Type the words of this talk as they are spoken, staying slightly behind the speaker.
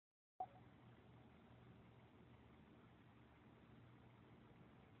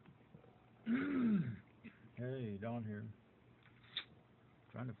Hey, Don here.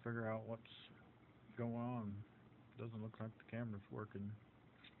 Trying to figure out what's going on. Doesn't look like the camera's working.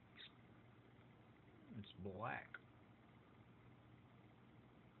 It's black.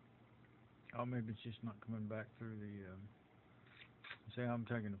 Oh, maybe it's just not coming back through the. See, I'm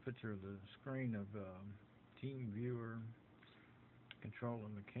taking a picture of the screen of Team Viewer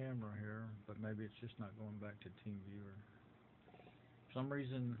controlling the camera here, but maybe it's just not going back to Team Viewer. For some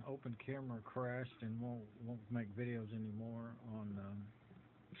reason, Open Camera crashed and won't make videos anymore on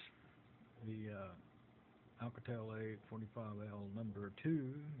the Alcatel A45L number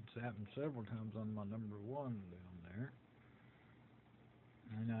 2. It's happened several times on my number 1 down there.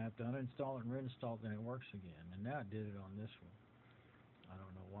 And I have to uninstall it and reinstall it, then it works again. And now it did it on this one. I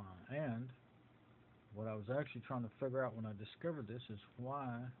don't know why. And what I was actually trying to figure out when I discovered this is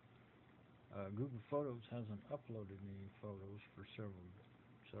why Google Photos hasn't uploaded any photos for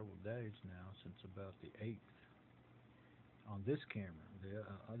several days now, since about the 8th, on this camera,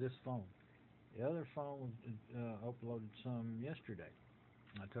 this phone. The other phone uploaded some yesterday.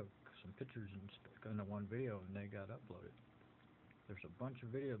 I took some pictures and stuck into one video, and they got uploaded. There's a bunch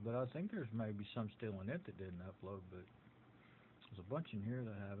of videos, but I think there's maybe some still in it that didn't upload, but there's a bunch in here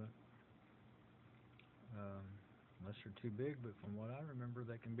that haven't. Unless they're too big, but from what I remember,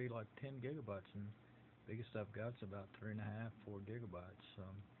 they can be like 10 gigabytes, and biggest I've got is about 3.5, 4 gigabytes. So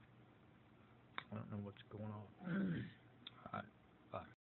I don't know what's going on. All right, bye.